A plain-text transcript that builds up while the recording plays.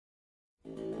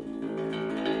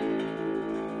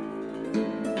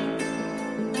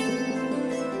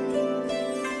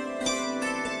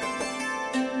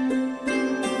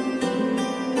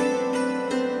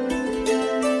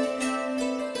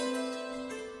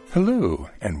Hello,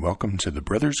 and welcome to the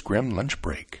Brothers Grimm Lunch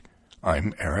Break.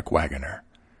 I'm Eric Wagoner.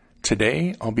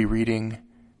 Today I'll be reading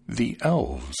The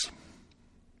Elves.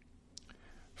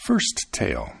 First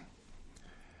tale.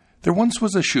 There once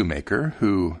was a shoemaker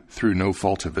who, through no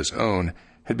fault of his own,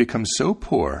 had become so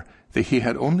poor that he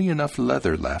had only enough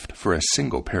leather left for a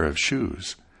single pair of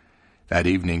shoes. That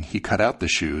evening he cut out the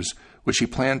shoes, which he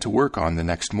planned to work on the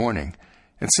next morning,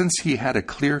 and since he had a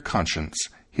clear conscience,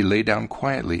 he lay down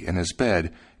quietly in his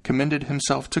bed, commended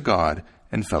himself to God,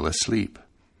 and fell asleep.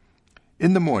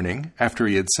 In the morning, after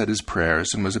he had said his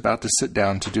prayers and was about to sit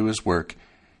down to do his work,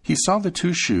 he saw the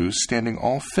two shoes standing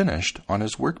all finished on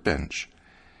his workbench.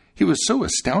 He was so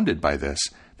astounded by this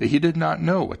that he did not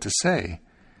know what to say.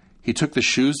 He took the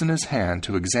shoes in his hand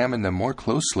to examine them more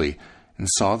closely and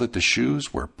saw that the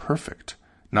shoes were perfect.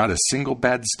 Not a single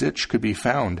bad stitch could be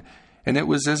found, and it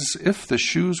was as if the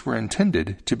shoes were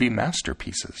intended to be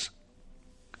masterpieces.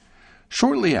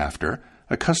 Shortly after,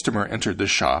 a customer entered the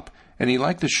shop, and he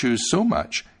liked the shoes so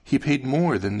much he paid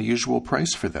more than the usual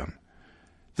price for them.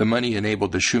 The money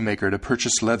enabled the shoemaker to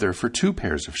purchase leather for 2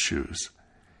 pairs of shoes.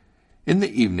 In the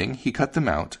evening he cut them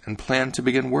out and planned to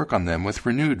begin work on them with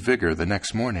renewed vigor the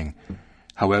next morning.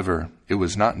 However, it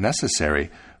was not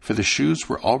necessary, for the shoes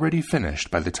were already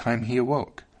finished by the time he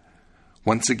awoke.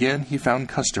 Once again he found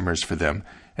customers for them,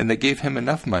 and they gave him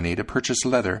enough money to purchase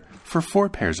leather for 4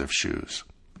 pairs of shoes.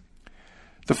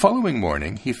 The following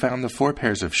morning he found the 4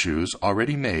 pairs of shoes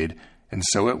already made, and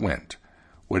so it went.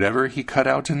 Whatever he cut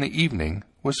out in the evening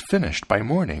was finished by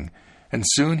morning, and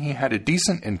soon he had a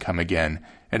decent income again,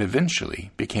 and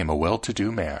eventually became a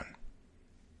well-to-do man.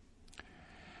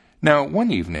 Now,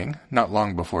 one evening, not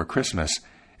long before Christmas,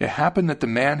 it happened that the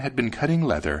man had been cutting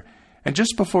leather, and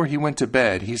just before he went to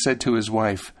bed he said to his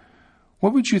wife,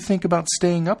 "What would you think about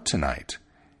staying up tonight?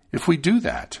 If we do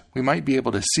that, we might be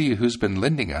able to see who's been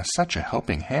lending us such a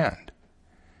helping hand."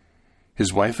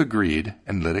 His wife agreed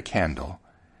and lit a candle.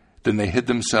 Then they hid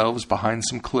themselves behind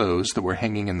some clothes that were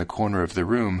hanging in the corner of the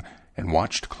room and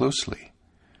watched closely.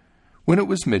 When it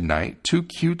was midnight, 2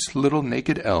 cute little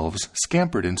naked elves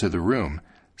scampered into the room,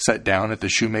 sat down at the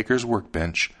shoemaker's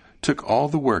workbench, took all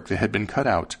the work that had been cut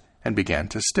out, and began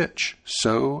to stitch,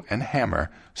 sew, and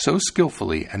hammer so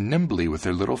skillfully and nimbly with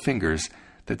their little fingers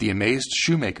that the amazed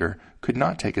shoemaker could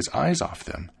not take his eyes off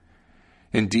them.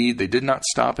 Indeed, they did not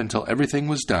stop until everything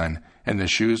was done and the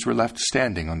shoes were left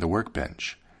standing on the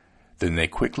workbench. Then they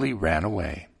quickly ran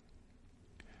away.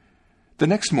 The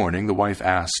next morning the wife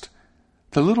asked,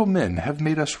 "The little men have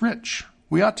made us rich.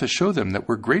 We ought to show them that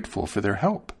we're grateful for their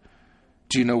help.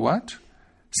 Do you know what?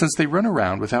 Since they run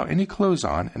around without any clothes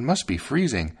on and must be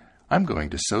freezing, I'm going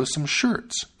to sew some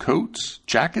shirts, coats,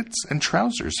 jackets, and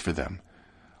trousers for them.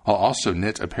 I'll also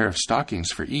knit a pair of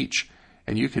stockings for each,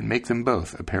 and you can make them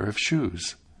both a pair of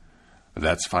shoes."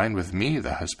 "That's fine with me,"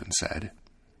 the husband said.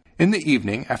 In the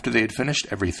evening, after they had finished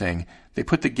everything, they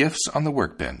put the gifts on the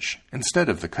workbench, instead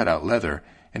of the cut-out leather,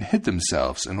 and hid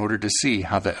themselves in order to see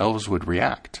how the elves would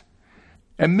react.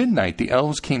 At midnight the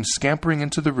elves came scampering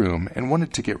into the room and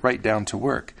wanted to get right down to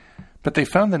work, but they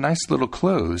found the nice little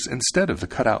clothes instead of the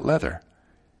cut-out leather.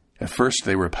 At first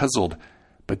they were puzzled,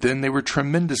 but then they were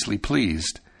tremendously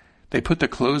pleased. They put the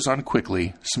clothes on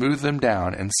quickly, smoothed them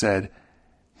down, and said,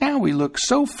 "Now we look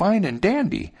so fine and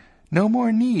dandy. No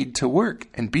more need to work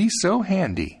and be so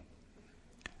handy."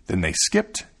 Then they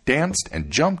skipped, danced, and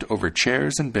jumped over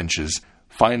chairs and benches.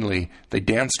 Finally, they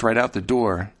danced right out the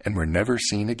door and were never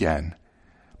seen again.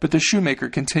 But the shoemaker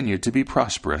continued to be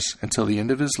prosperous until the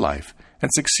end of his life and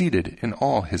succeeded in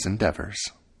all his endeavors.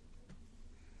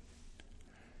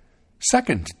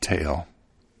 Second tale.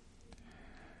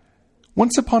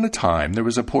 Once upon a time there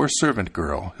was a poor servant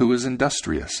girl who was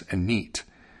industrious and neat.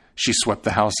 She swept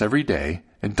the house every day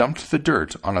and dumped the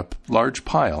dirt on a large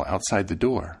pile outside the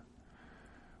door.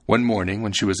 One morning,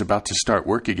 when she was about to start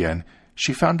work again,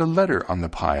 she found a letter on the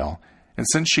pile, and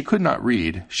since she could not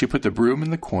read, she put the broom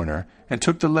in the corner and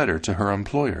took the letter to her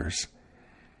employers.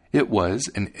 It was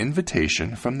an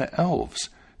invitation from the elves,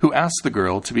 who asked the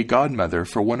girl to be godmother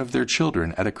for one of their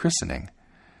children at a christening.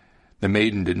 The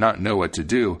maiden did not know what to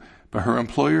do, but her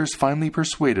employers finally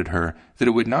persuaded her that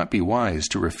it would not be wise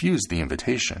to refuse the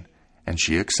invitation, and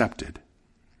she accepted.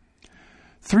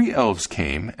 3 elves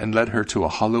came and led her to a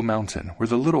hollow mountain where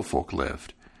the little folk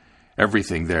lived.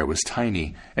 Everything there was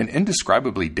tiny and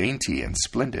indescribably dainty and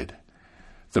splendid.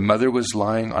 The mother was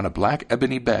lying on a black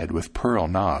ebony bed with pearl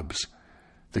knobs.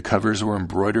 The covers were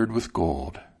embroidered with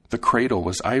gold. The cradle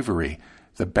was ivory.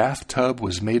 The bathtub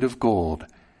was made of gold.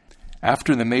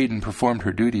 After the maiden performed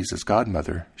her duties as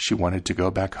godmother, she wanted to go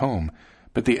back home,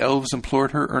 but the elves implored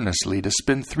her earnestly to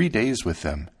spend 3 days with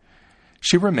them.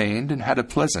 She remained and had a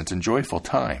pleasant and joyful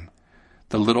time.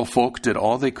 The little folk did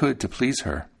all they could to please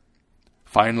her.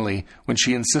 Finally, when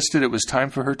she insisted it was time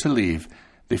for her to leave,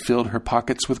 they filled her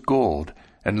pockets with gold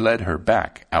and led her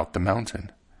back out the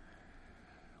mountain.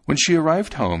 When she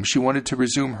arrived home, she wanted to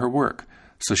resume her work,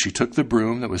 so she took the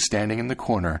broom that was standing in the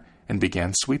corner and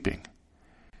began sweeping.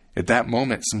 At that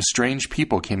moment, some strange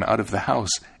people came out of the house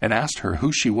and asked her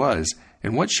who she was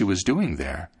and what she was doing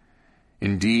there.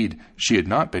 Indeed, she had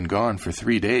not been gone for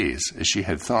 3 days, as she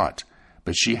had thought,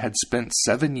 but she had spent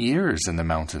 7 years in the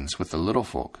mountains with the little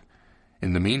folk.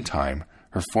 In the meantime,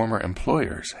 her former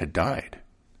employers had died.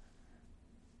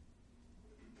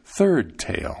 Third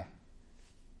tale.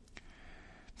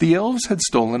 The elves had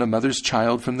stolen a mother's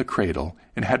child from the cradle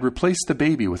and had replaced the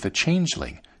baby with a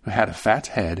changeling who had a fat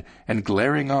head and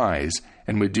glaring eyes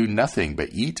and would do nothing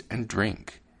but eat and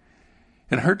drink.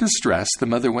 In her distress, the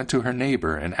mother went to her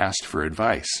neighbor and asked for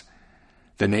advice.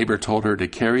 The neighbor told her to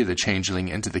carry the changeling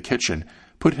into the kitchen,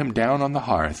 put him down on the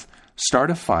hearth, start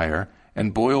a fire,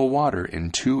 and boil water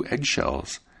in 2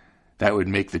 eggshells. That would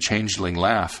make the changeling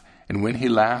laugh, and when he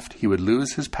laughed, he would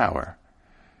lose his power.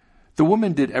 The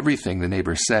woman did everything the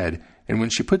neighbor said, and when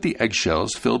she put the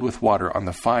eggshells filled with water on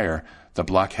the fire, the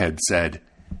blockhead said,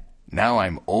 "Now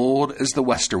I'm old as the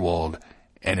Westerwold,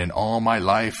 and in all my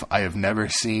life I have never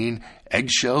seen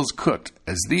eggshells cooked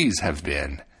as these have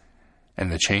been."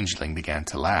 And the changeling began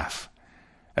to laugh.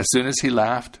 As soon as he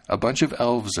laughed, a bunch of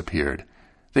elves appeared.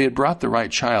 They had brought the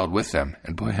right child with them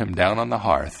and put him down on the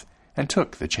hearth and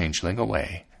took the changeling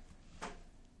away.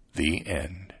 The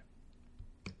end.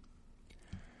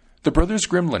 The Brothers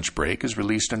Grimm Lunch Break is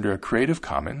released under a Creative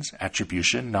Commons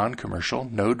Attribution Non-Commercial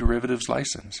No Derivatives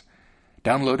license.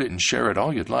 Download it and share it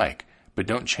all you'd like, but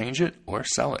don't change it or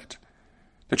sell it.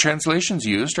 The translations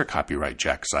used are copyright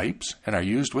Jack Zipes and are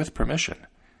used with permission.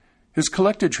 His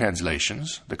collected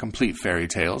translations, The Complete Fairy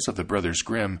Tales of the Brothers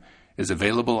Grimm, is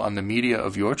available on the media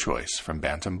of your choice from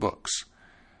Bantam Books.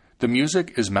 The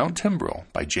music is Mount Timbrel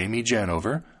by Jamie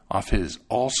Janover off his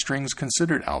All Strings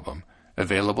Considered album,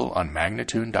 available on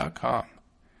Magnatune.com.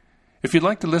 If you'd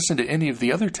like to listen to any of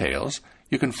the other tales,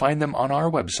 you can find them on our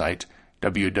website,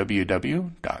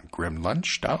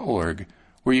 www.grimlunch.org,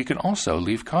 where you can also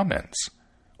leave comments.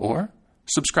 Or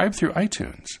subscribe through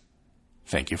iTunes.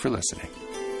 Thank you for listening.